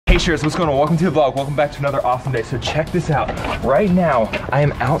Hey Sharers, what's going on? Welcome to the vlog. Welcome back to another awesome day. So check this out. Right now, I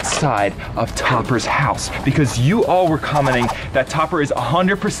am outside of Topper's house because you all were commenting that Topper is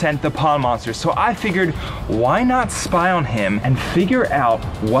 100% the pond monster. So I figured, why not spy on him and figure out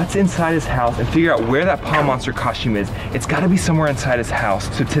what's inside his house and figure out where that pond monster costume is. It's gotta be somewhere inside his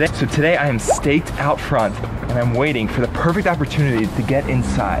house. So today I am staked out front and I'm waiting for the perfect opportunity to get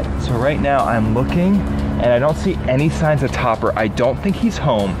inside. So right now I'm looking and I don't see any signs of Topper. I don't think he's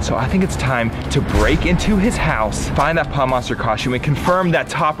home. So I think it's time to break into his house, find that pond monster costume, and confirm that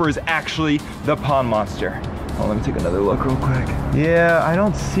Topper is actually the pond monster. Oh, let me take another look real quick. Yeah, I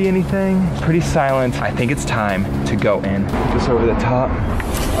don't see anything. It's pretty silent. I think it's time to go in. Just over the top.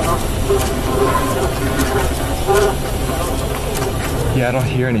 Yeah, I don't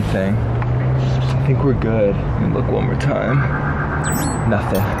hear anything. I think we're good. Let me look one more time.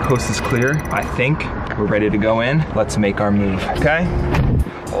 Nothing. Coast is clear. I think we're ready to go in. Let's make our move, okay?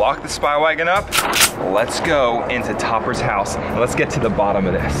 Lock the spy wagon up. Let's go into Topper's house and let's get to the bottom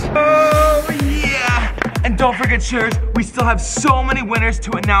of this. Oh yeah! And don't forget, Sharers, we still have so many winners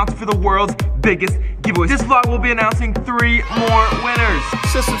to announce for the world's biggest giveaway. This vlog will be announcing 3 more winners.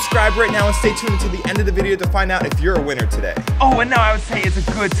 So subscribe right now and stay tuned until the end of the video to find out if you're a winner today. Oh, and now I would say it's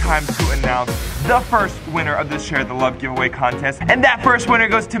a good time to announce the first winner of the Share the Love giveaway contest. And that first winner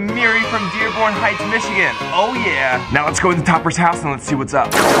goes to Miri from Dearborn Heights, Michigan. Oh yeah. Now let's go into Topper's house and let's see what's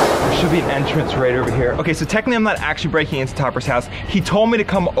up. There should be an entrance right over here. Okay, so technically I'm not actually breaking into Topper's house. He told me to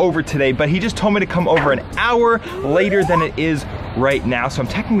come over today, but he just told me to come over an hour later than it is right now. So I'm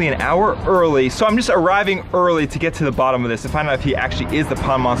technically an hour early. So I'm just arriving early to get to the bottom of this to find out if he actually is the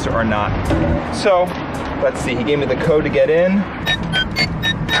pond monster or not. So let's see, he gave me the code to get in.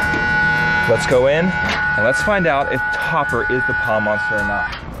 Let's go in and let's find out if Topper is the pond monster or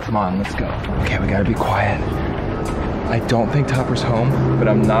not. Come on, let's go. Okay, we gotta be quiet. I don't think Topper's home, but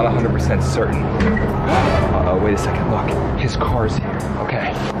I'm not 100% certain. Uh-oh, wait a second, look. His car's here,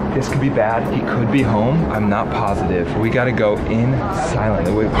 okay. This could be bad, he could be home. I'm not positive. We gotta go in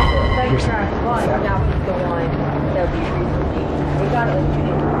silently. Wait, here's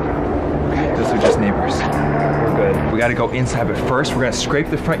okay, those are just neighbors. We're good. We gotta go inside, but first we're gonna scrape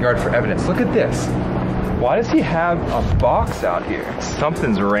the front yard for evidence. Look at this. Why does he have a box out here?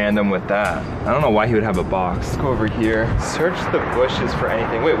 Something's random with that. I don't know why he would have a box. Let's go over here. Search the bushes for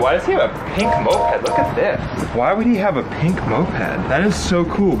anything. Wait, why does he have a pink moped? Look at this. Why would he have a pink moped? That is so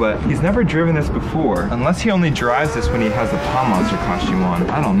cool, but he's never driven this before. Unless he only drives this when he has the pond monster costume on.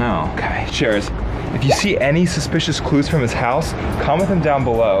 I don't know. Okay, Sharers. If you see any suspicious clues from his house, comment them down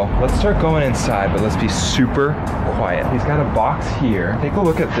below. Let's start going inside, but let's be super quiet. He's got a box here. Take a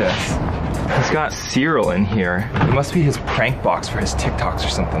look at this. He's got cereal in here. It must be his prank box for his TikToks or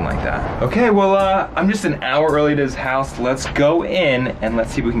something like that. Okay, well, I'm just an hour early to his house. Let's go in and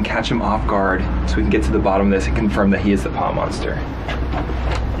let's see if we can catch him off guard so we can get to the bottom of this and confirm that he is the pond monster.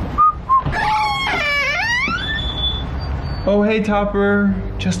 Oh, hey, Topper.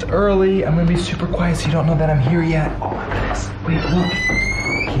 Just early. I'm gonna be super quiet so you don't know that I'm here yet. Oh, look at this. Wait, look.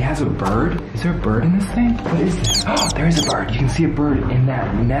 He has a bird. Is there a bird in this thing? What is this? Oh, there is a bird. You can see a bird in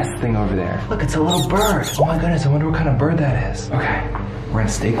that nest thing over there. Look, it's a little bird. Oh my goodness, I wonder what kind of bird that is. Okay, we're gonna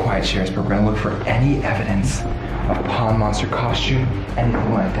stay quiet, Sharers, but we're gonna look for any evidence of a pond monster costume,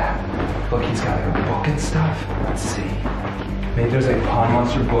 anything like that. Look, he's got like a book and stuff. Let's see. Maybe there's like pond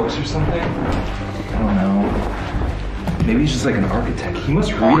monster books or something. I don't know. Maybe he's just like an architect. He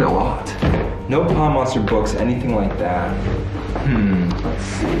must read a lot. No pond monster books, anything like that. Let's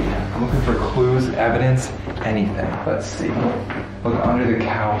see. I'm looking for clues, evidence, anything. Let's see. Look under the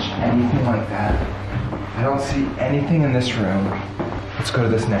couch, anything like that. I don't see anything in this room. Let's go to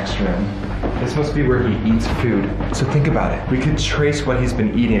this next room. This must be where he eats food. So think about it. We could trace what he's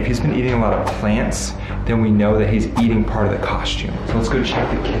been eating. If he's been eating a lot of plants, then we know that he's eating part of the costume. So let's go check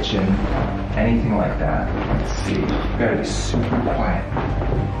the kitchen. Anything like that. Let's see. We gotta be super quiet.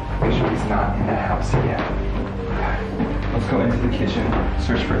 Make sure he's not in the house yet. Okay. Let's go into the kitchen,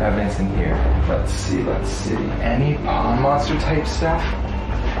 search for evidence in here. Let's see, let's see. Any pond monster type stuff?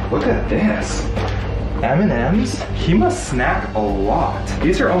 Look at this. M&Ms? He must snack a lot.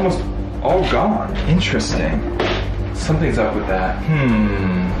 These are almost all gone. Interesting. Something's up with that.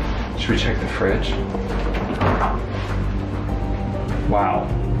 Should we check the fridge? Wow.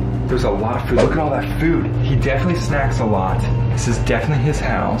 There's a lot of food. Look at all that food. He definitely snacks a lot. This is definitely his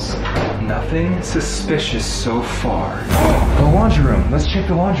house. Nothing suspicious so far. The laundry room. Let's check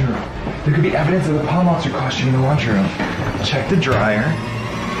the laundry room. There could be evidence of the pond monster costume in the laundry room. Check the dryer.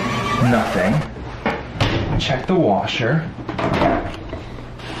 Nothing. Check the washer.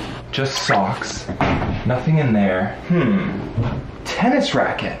 Just socks. Nothing in there. tennis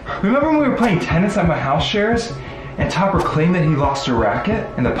racket. Remember when we were playing tennis at my house, Shares? And Topper claimed that he lost a racket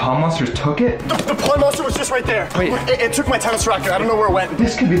and the pond monsters took it? The pond monster was just right there. Wait. It took my tennis racket. I don't know where it went.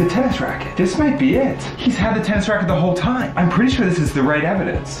 This could be the tennis racket. This might be it. He's had the tennis racket the whole time. I'm pretty sure this is the right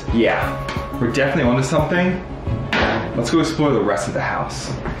evidence. Yeah, we're definitely onto something. Let's go explore the rest of the house.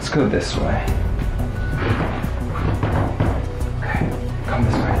 Let's go this way. Okay, come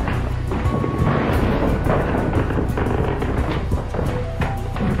this way.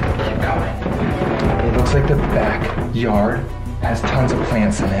 Keep going. It looks like the backyard has tons of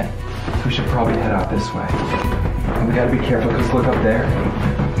plants in it. So we should probably head out this way. And we gotta be careful because look up there.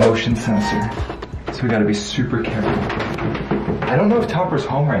 Motion sensor. So we gotta be super careful. I don't know if Topper's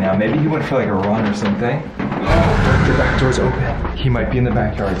home right now. Maybe he went for like a run or something. The back door's open. He might be in the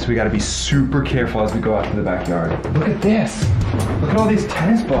backyard, so we gotta be super careful as we go out to the backyard. Look at this. Look at all these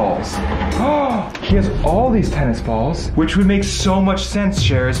tennis balls. Oh, he has all these tennis balls, which would make so much sense,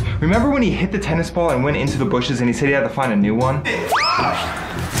 Shares. Remember when he hit the tennis ball and went into the bushes and he said he had to find a new one? You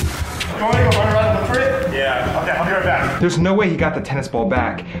want me to go run around and look for it? Yeah. Okay, I'll be right back. There's no way he got the tennis ball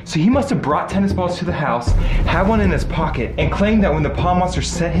back. So he must have brought tennis balls to the house, had one in his pocket, and claimed that when the pond monster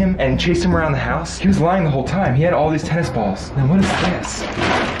set him and chased him around the house, he was lying the whole time. He had all these tennis balls. And what is this?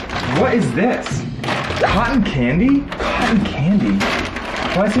 What is this? Cotton candy? Cotton candy?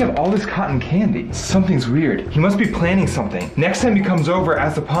 Why does he have all this cotton candy? Something's weird. He must be planning something. Next time he comes over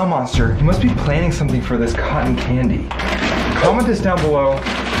as the pond monster, he must be planning something for this cotton candy. Comment this down below.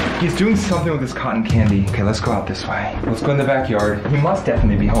 He's doing something with this cotton candy. Okay, let's go out this way. Let's go in the backyard. He must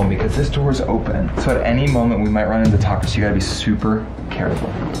definitely be home because this door is open. So at any moment we might run into Topper, so you gotta be super careful.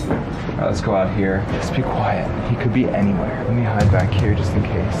 All right, let's go out here. Just be quiet. He could be anywhere. Let me hide back here just in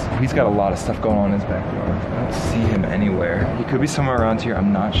case. He's got a lot of stuff going on in his backyard. I don't see him anywhere. He could be somewhere around here,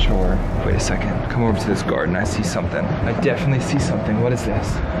 I'm not sure. Wait a second, come over to this garden, I see something. I definitely see something. What is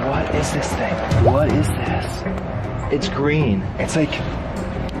this? What is this thing? What is this? It's green. It's like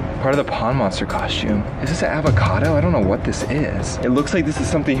part of the pond monster costume. Is this an avocado? I don't know what this is. It looks like this is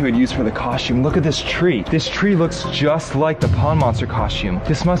something he would use for the costume. Look at this tree. This tree looks just like the pond monster costume.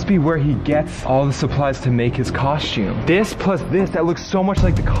 This must be where he gets all the supplies to make his costume. This plus this, that looks so much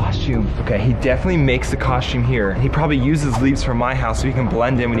like the costume. Okay, he definitely makes the costume here. He probably uses leaves from my house so he can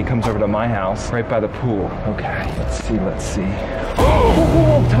blend in when he comes over to my house, right by the pool. Okay, let's see. Oh,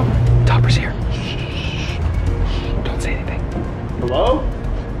 whoa, Topper's here. Shh. Don't say anything. Hello?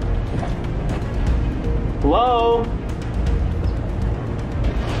 Hello?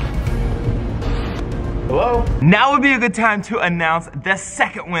 Hello? Now would be a good time to announce the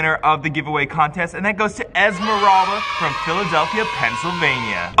second winner of the giveaway contest, and that goes to Esmeralda from Philadelphia,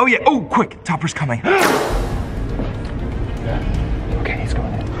 Pennsylvania. Oh yeah, oh quick, Topper's coming. Okay, he's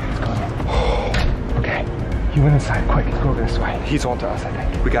going in. Okay, he went inside, quick, let's go over this way. He's on to us, I think.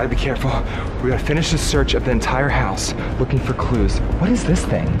 We gotta be careful. We gotta finish the search of the entire house, looking for clues. What is this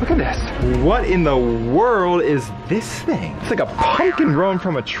thing? Look at this. What in the world is this thing? It's like a pumpkin growing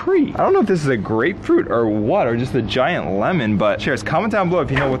from a tree. I don't know if this is a grapefruit or what, or just a giant lemon, but Shares, comment down below if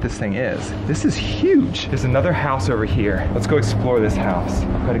you know what this thing is. This is huge. There's another house over here. Let's go explore this house.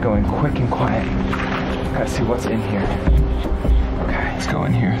 Gotta go in quick and quiet. Gotta see what's in here. Okay, let's go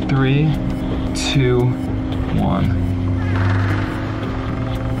in here. 3, 2, 1.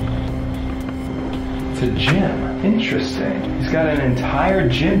 It's a gym. Interesting. He's got an entire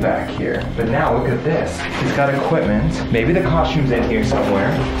gym back here. But now look at this. He's got equipment. Maybe the costume's in here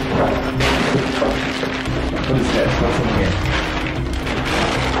somewhere. What is this? What's in here?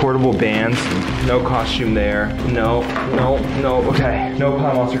 Portable bands. No costume there. No. Okay. No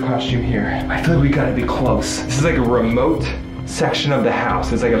pond monster costume here. I feel like we gotta be close. This is like a remote section of the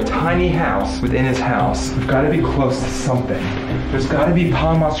house. It's like a tiny house within his house. We've got to be close to something. There's got to be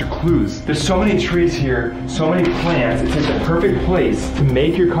pond monster clues. There's so many trees here, so many plants. It's like the perfect place to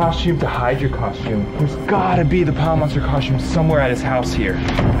make your costume, to hide your costume. There's got to be the pond monster costume somewhere at his house here.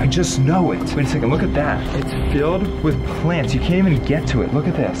 I just know it. Wait a second, look at that. It's filled with plants. You can't even get to it. Look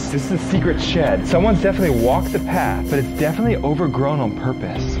at this. This is a secret shed. Someone's definitely walked the path, but it's definitely overgrown on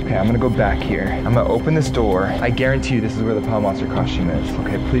purpose. Okay, I'm gonna go back here. I'm gonna open this door. I guarantee you this is where the pond monster costume is.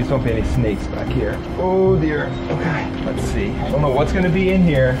 Okay, please don't be any snakes back here. Oh dear. Okay, let's see. I don't know what's gonna be in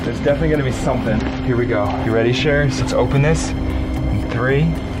here. There's definitely gonna be something. Here we go. You ready, Shares? Let's open this. In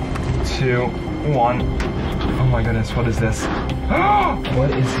 3, 2, 1. Oh my goodness, what is this? What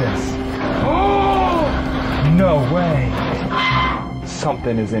is this? Oh, no way.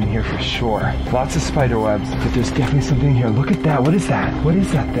 something is in here for sure. Lots of spider webs, but there's definitely something in here. Look at that. What is that? What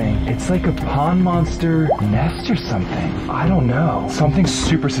is that thing? It's like a pond monster nest or something. I don't know. Something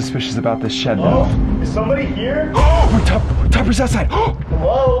super suspicious about this shed though. Is somebody here? Oh, Topper's outside.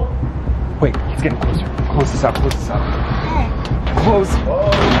 Hello? Wait, he's getting closer. Close this up, close this up. Close.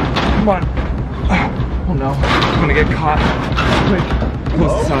 Whoa. Come on. Oh no, I'm gonna get caught. Quick,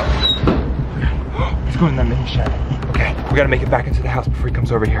 close this up. He's going in that mini shed. Okay, we gotta make it back into the house before he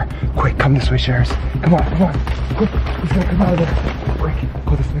comes over here. Quick, come this way, Sharers. Come on, come on. Quick, he's gonna come out of there. Quick,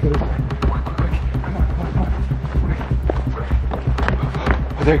 go this way, go this way. Quick, quick, quick. Come on, come on, come on. Quick, quick.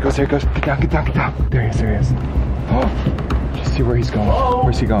 Oh, there he goes, there he goes. Get down, get down, get down. There he is, there he is. Oh. Just see where he's going.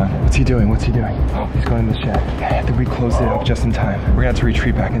 Where's he going? What's he doing? What's he doing? Oh, he's going in the shed. I think we closed it up just in time. We're gonna have to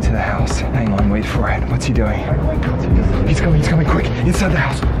retreat back into the house. Hang on, wait for it. What's he doing? He's coming, quick. Inside the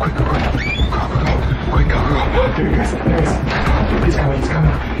house. Quick, go. Quick, go. There he goes, there he is. He's coming.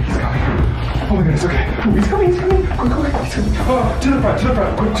 Oh my goodness, okay. Oh, he's coming. Quick. He's coming. Oh, to the front.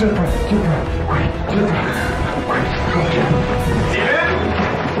 Quick, to the front. Quick, to the front. Quick, go. Steven?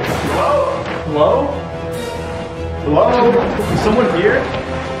 Hello? Is someone here?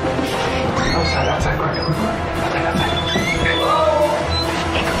 Outside, quick. Outside.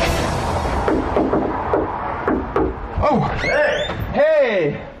 Oh!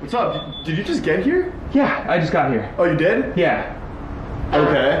 Hey! What's up? Did you just get here? Yeah, I just got here. Oh, you did? Yeah.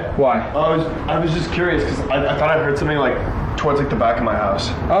 Okay. Why? I was just curious because I thought I heard something like towards like the back of my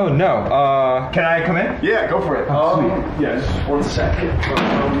house. Oh no. Can I come in? Yeah, go for it. Oh, sweet. Yeah, just 1 second.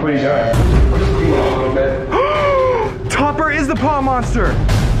 What are you doing? We're just cleaning a little bit. Topper is the pond monster.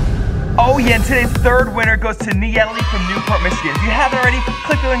 Oh yeah, and today's third winner goes to Nieli from Newport, Michigan. If you haven't already,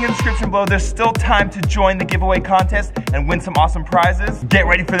 click the link in the description below. There's still time to join the giveaway contest and win some awesome prizes. Get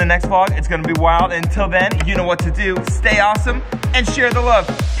ready for the next vlog. It's gonna be wild. Until then, you know what to do. Stay awesome and share the love.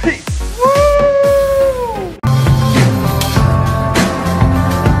 Peace. Woo!